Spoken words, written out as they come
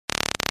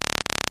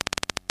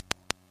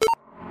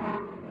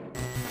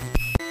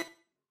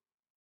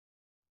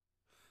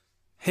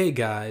Hey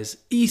guys,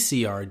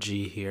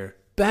 ECRG here,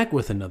 back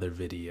with another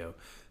video.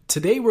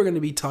 Today we're going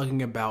to be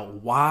talking about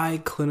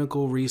why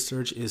clinical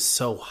research is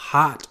so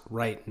hot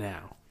right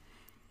now.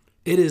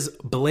 It is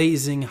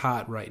blazing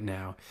hot right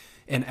now,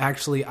 and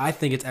actually I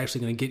think it's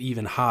actually going to get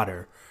even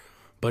hotter,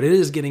 but it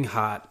is getting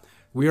hot.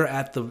 We are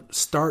at the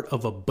start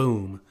of a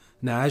boom.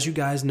 Now, as you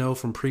guys know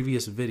from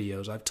previous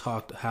videos, I've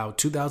talked how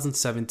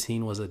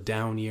 2017 was a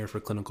down year for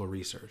clinical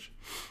research.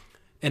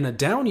 And a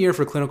down year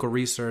for clinical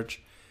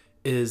research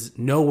is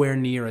nowhere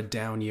near a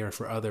down year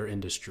for other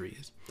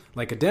industries.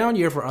 Like a down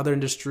year for other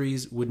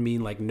industries would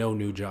mean like no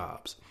new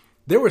jobs.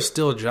 There were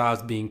still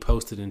jobs being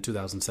posted in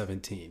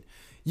 2017.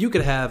 You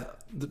could have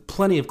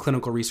plenty of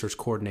clinical research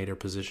coordinator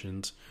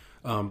positions,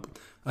 a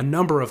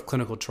number of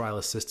clinical trial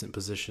assistant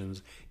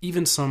positions,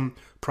 even some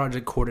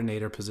project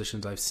coordinator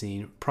positions I've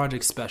seen,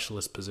 project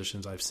specialist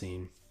positions I've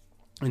seen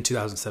in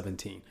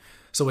 2017.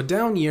 So a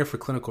down year for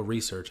clinical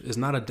research is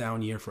not a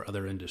down year for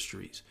other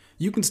industries.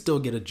 You can still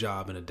get a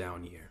job in a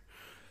down year.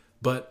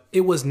 But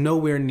it was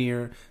nowhere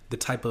near the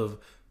type of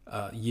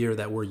year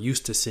that we're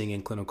used to seeing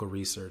in clinical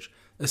research,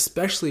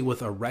 especially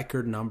with a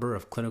record number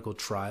of clinical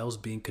trials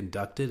being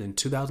conducted in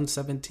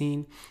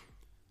 2017.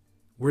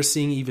 We're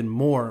seeing even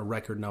more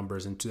record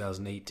numbers in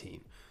 2018.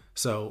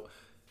 So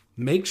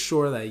make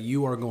sure that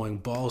you are going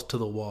balls to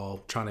the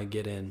wall trying to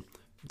get in,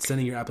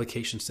 sending your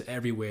applications to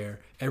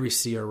everywhere, every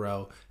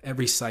CRO,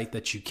 every site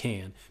that you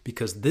can,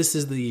 because this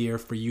is the year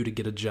for you to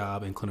get a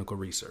job in clinical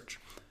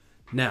research.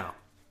 Now,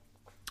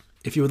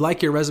 if you would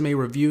like your resume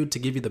reviewed to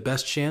give you the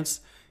best chance,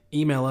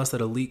 email us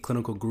at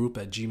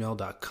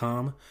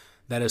eliteclinicalgroup@gmail.com.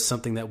 That is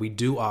something that we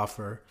do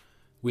offer.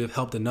 We have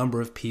helped a number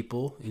of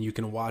people, and you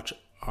can watch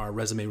our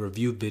resume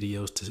review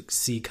videos to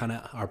see kind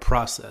of our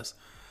process.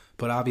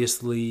 But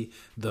obviously,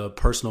 the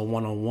personal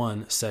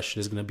one-on-one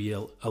session is going to be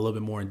a little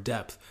bit more in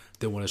depth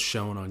than what is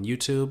shown on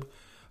YouTube.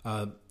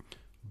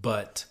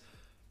 But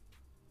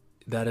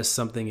that is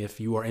something, if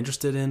you are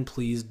interested in,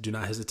 please do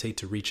not hesitate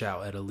to reach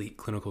out at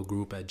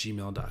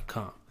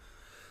eliteclinicalgroup@gmail.com.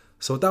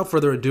 So without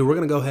further ado, we're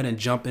going to go ahead and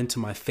jump into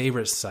my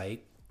favorite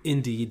site,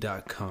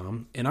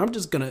 Indeed.com. And I'm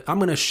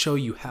going to show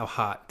you how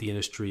hot the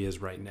industry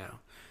is right now.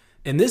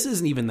 And this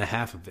isn't even the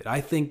half of it.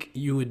 I think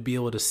you would be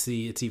able to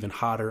see it's even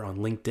hotter on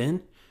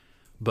LinkedIn,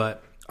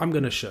 but I'm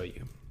going to show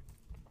you.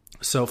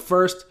 So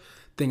first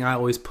thing I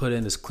always put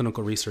in is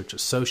clinical research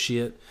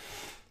associate.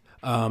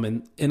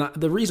 And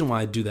the reason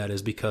why I do that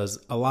is because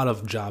a lot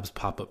of jobs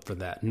pop up for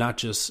that, not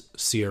just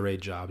CRA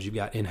jobs. You've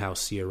got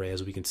in-house CRA,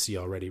 as we can see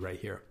already right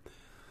here.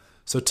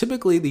 So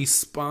typically these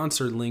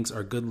sponsored links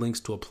are good links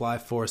to apply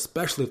for,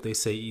 especially if they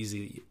say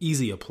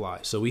easy apply.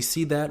 So we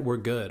see that, we're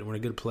good. We're in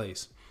a good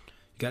place. You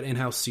got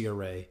in-house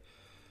CRA.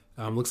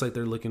 Looks like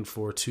they're looking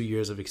for 2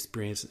 years of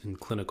experience in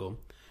clinical.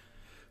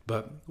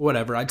 But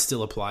whatever, I'd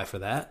still apply for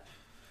that.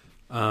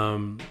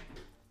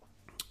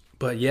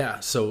 But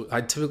yeah, so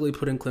I typically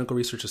put in clinical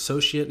research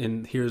associate,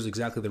 and here's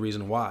exactly the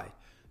reason why.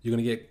 You're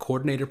going to get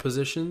coordinator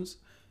positions.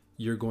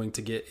 You're going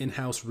to get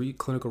in-house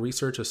clinical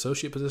research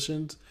associate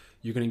positions.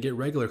 You're going to get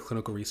regular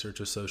clinical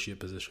research associate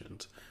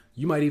positions.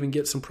 You might even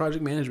get some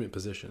project management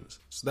positions.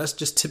 So that's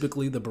just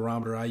typically the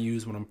barometer I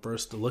use when I'm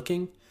first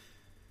looking.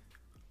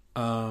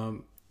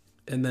 And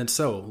then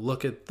so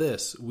look at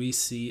this. We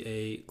see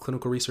a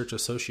clinical research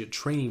associate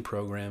training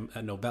program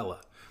at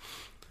Novella.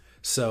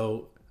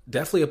 So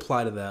definitely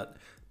apply to that.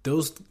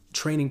 Those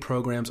training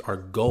programs are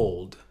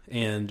gold,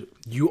 and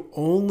you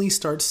only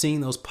start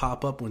seeing those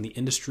pop up when the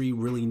industry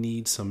really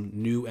needs some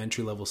new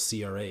entry-level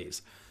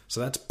CRAs. So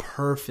that's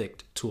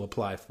perfect to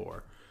apply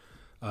for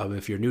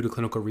if you're new to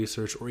clinical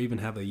research or even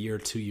have a year or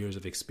 2 years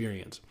of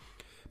experience.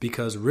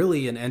 Because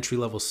really an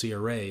entry-level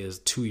CRA is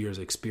 2 years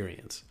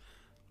experience.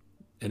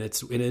 And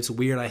it's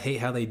weird. I hate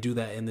how they do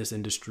that in this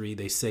industry.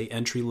 They say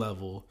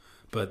entry-level,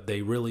 but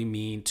they really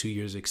mean 2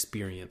 years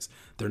experience.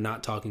 They're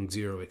not talking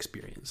zero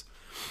experience.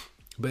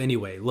 But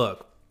anyway,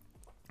 look,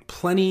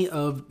 plenty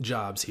of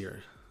jobs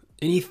here,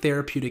 any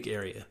therapeutic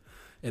area.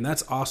 And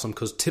that's awesome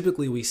because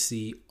typically we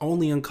see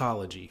only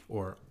oncology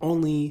or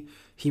only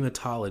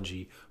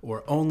hematology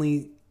or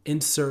only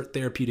insert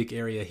therapeutic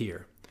area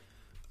here.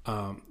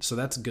 So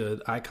that's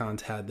good.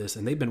 Icon's had this,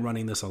 and they've been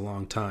running this a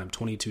long time,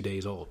 22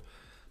 days old.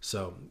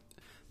 So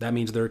that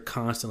means they're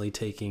constantly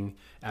taking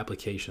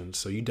applications.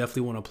 So you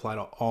definitely want to apply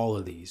to all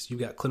of these.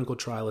 You've got clinical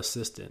trial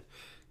assistant,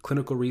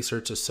 clinical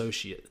research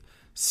associate,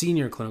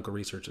 senior clinical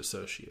research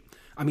associate.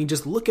 I mean,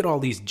 just look at all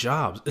these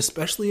jobs,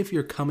 especially if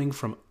you're coming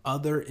from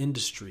other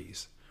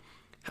industries.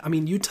 I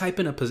mean, you type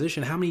in a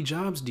position, how many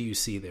jobs do you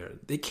see there?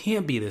 It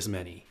can't be this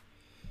many.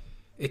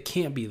 It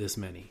can't be this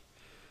many.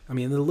 I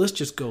mean, the list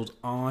just goes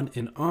on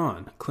and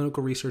on.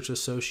 Clinical research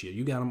associate,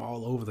 you got them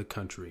all over the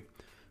country.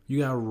 You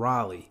got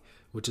Raleigh,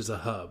 which is a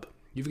hub.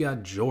 You've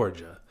got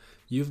Georgia.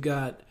 You've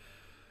got,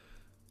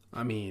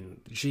 I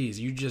mean, geez,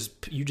 you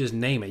just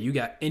name it. You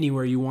got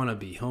anywhere you want to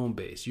be, home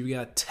base. You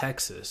got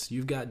Texas.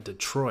 You've got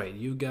Detroit.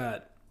 You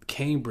got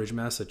Cambridge,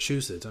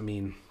 Massachusetts. I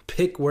mean,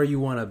 pick where you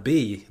want to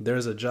be.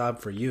 There's a job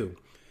for you.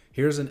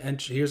 Here's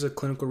a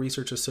clinical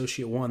research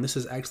associate one. This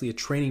is actually a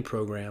training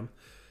program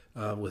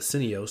with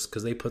Syneos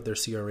because they put their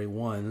CRA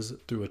 1s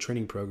through a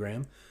training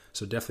program.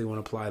 So definitely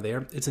want to apply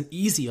there. It's an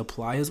easy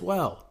apply as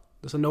well.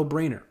 It's a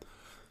no-brainer.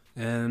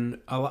 And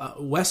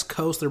West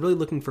Coast, they're really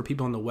looking for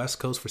people on the West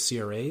Coast for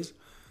CRAs.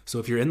 So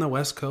if you're in the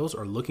West Coast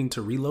or looking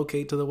to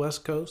relocate to the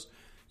West Coast,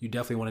 you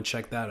definitely want to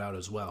check that out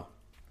as well.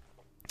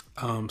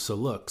 So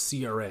look,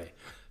 CRA.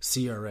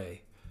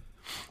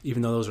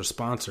 Even though those are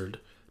sponsored,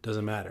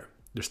 doesn't matter.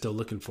 They're still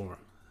looking for them.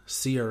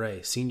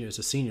 CRA, senior, it's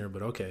a senior,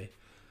 but okay.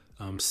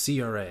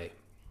 CRA.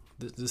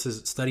 This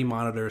is study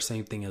monitor,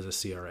 same thing as a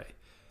CRA.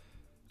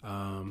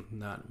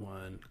 Not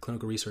one.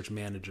 Clinical research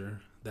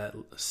manager, that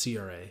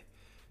CRA.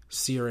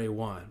 CRA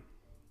 1.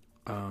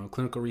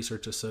 Clinical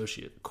research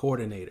associate,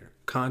 coordinator,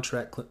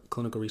 contract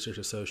clinical research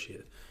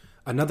associate.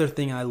 Another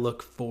thing I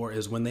look for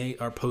is when they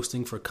are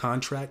posting for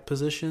contract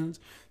positions,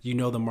 you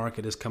know the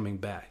market is coming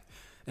back.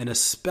 And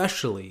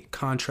especially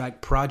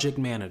contract project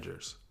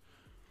managers.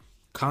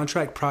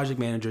 Contract project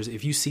managers,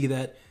 if you see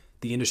that,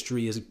 the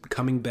industry is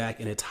coming back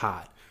and it's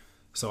hot.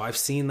 So I've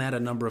seen that a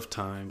number of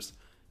times,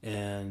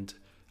 and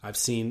I've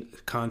seen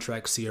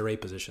contract CRA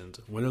positions.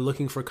 When they're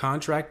looking for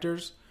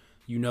contractors,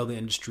 you know the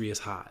industry is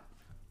hot.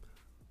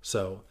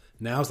 So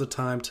now's the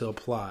time to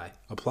apply.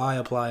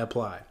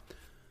 Apply.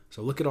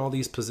 So look at all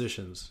these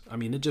positions. I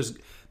mean,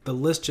 the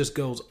list just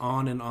goes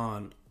on and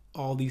on.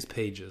 All these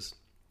pages.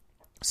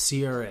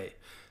 CRA,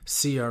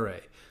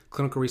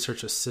 clinical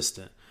research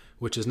assistant,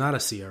 which is not a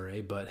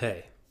CRA, but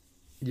hey,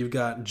 you've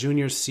got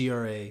junior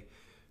CRA,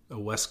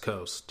 East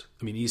Coast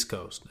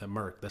at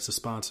Merck. That's a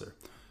sponsor.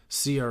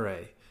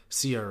 CRA.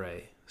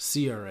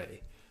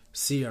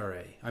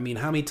 I mean,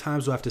 how many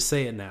times do I have to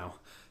say it now?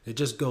 It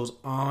just goes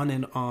on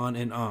and on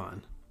and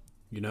on.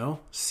 You know?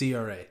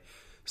 CRA.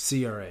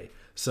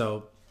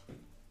 So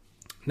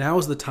now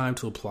is the time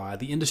to apply.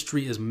 The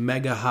industry is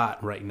mega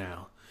hot right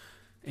now.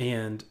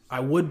 And I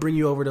would bring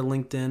you over to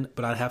LinkedIn,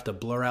 but I'd have to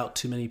blur out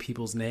too many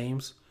people's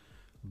names.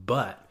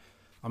 But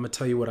I'm going to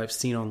tell you what I've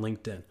seen on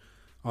LinkedIn.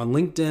 On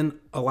LinkedIn,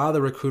 a lot of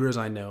the recruiters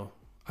I know,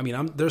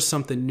 there's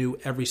something new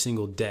every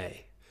single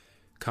day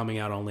coming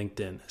out on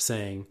LinkedIn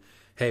saying,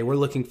 hey, we're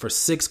looking for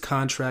 6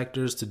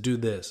 contractors to do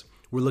this.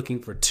 We're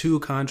looking for 2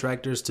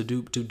 contractors to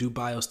do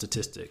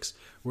biostatistics.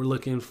 We're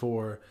looking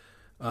for,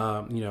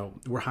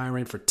 we're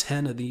hiring for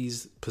 10 of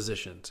these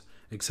positions,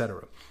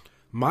 etc.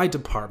 My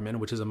department,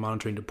 which is a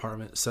monitoring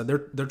department, said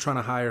they're trying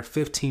to hire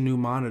 15 new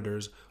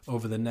monitors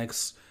over the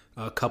next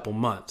couple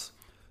months.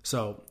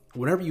 So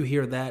whenever you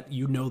hear that,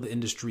 you know the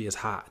industry is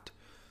hot.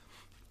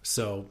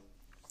 So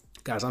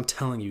guys, I'm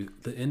telling you,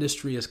 the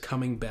industry is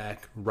coming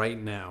back right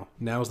now.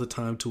 Now's the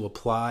time to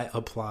apply.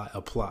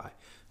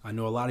 I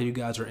know a lot of you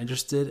guys are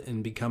interested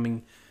in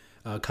coming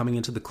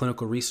into the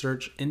clinical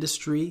research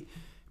industry,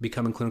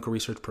 becoming clinical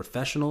research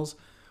professionals,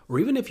 or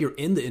even if you're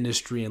in the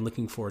industry and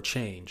looking for a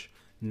change,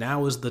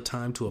 now is the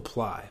time to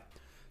apply.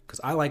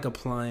 Because I like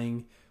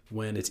applying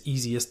when it's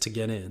easiest to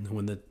get in,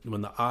 when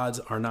the odds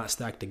are not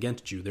stacked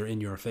against you, they're in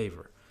your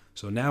favor.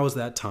 So now is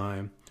that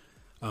time.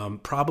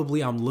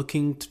 Probably I'm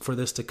looking for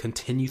this to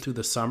continue through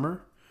the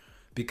summer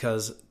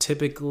because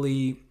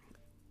typically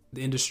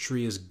the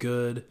industry is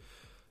good.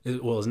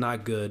 It's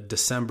not good.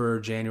 December,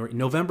 January,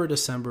 November,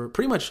 December,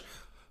 pretty much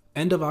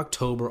end of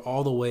October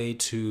all the way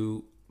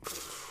to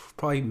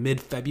probably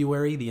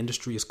mid-February. The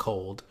industry is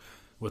cold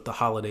with the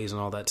holidays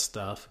and all that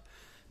stuff.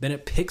 Then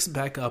it picks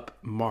back up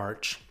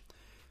March,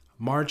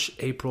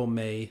 April,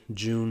 May,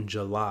 June,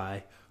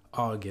 July,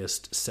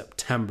 August,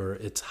 September.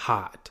 It's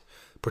hot.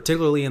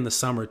 Particularly in the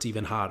summer, it's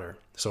even hotter.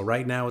 So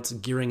right now it's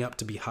gearing up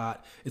to be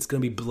hot. It's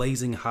going to be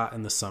blazing hot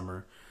in the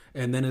summer.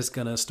 And then it's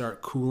going to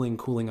start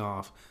cooling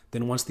off.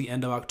 Then once the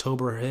end of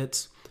October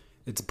hits,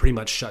 it's pretty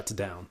much shuts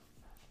down.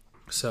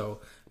 So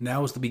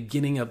now is the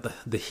beginning of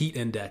the heat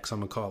index,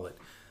 I'm going to call it.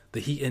 The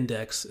heat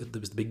index is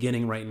the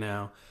beginning right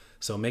now.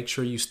 So make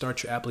sure you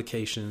start your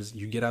applications.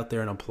 You get out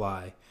there and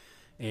apply.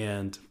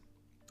 And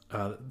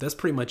that's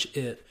pretty much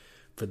it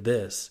for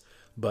this.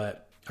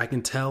 But I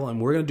can tell,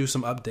 and we're going to do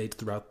some updates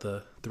throughout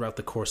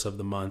the course of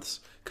the months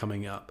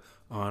coming up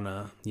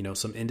on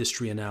some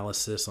industry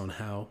analysis on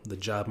how the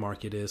job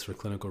market is for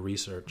clinical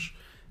research.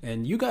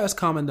 And you guys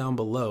comment down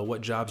below what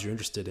jobs you're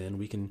interested in.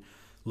 We can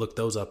look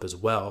those up as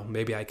well.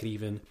 Maybe I could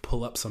even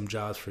pull up some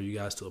jobs for you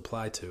guys to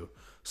apply to.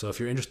 So if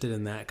you're interested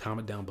in that,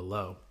 comment down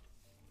below.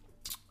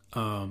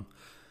 And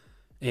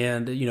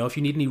if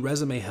you need any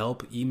resume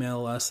help,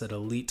 email us at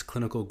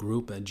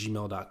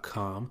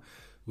eliteclinicalgroup@gmail.com.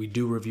 We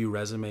do review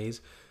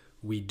resumes.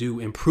 We do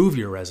improve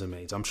your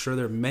resumes. I'm sure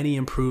there are many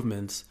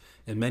improvements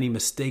and many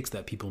mistakes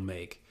that people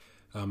make.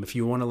 If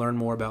you want to learn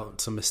more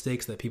about some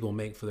mistakes that people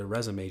make for their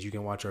resumes, you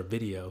can watch our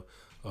video,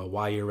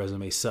 Why Your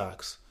Resume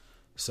Sucks.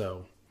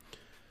 So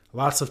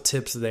lots of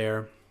tips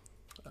there.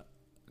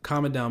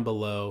 Comment down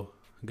below,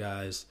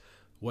 guys,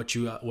 what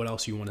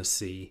else you want to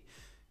see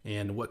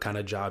and what kind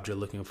of jobs you're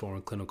looking for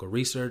in clinical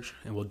research,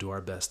 and we'll do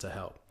our best to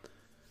help.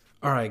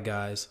 All right,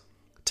 guys,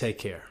 take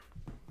care.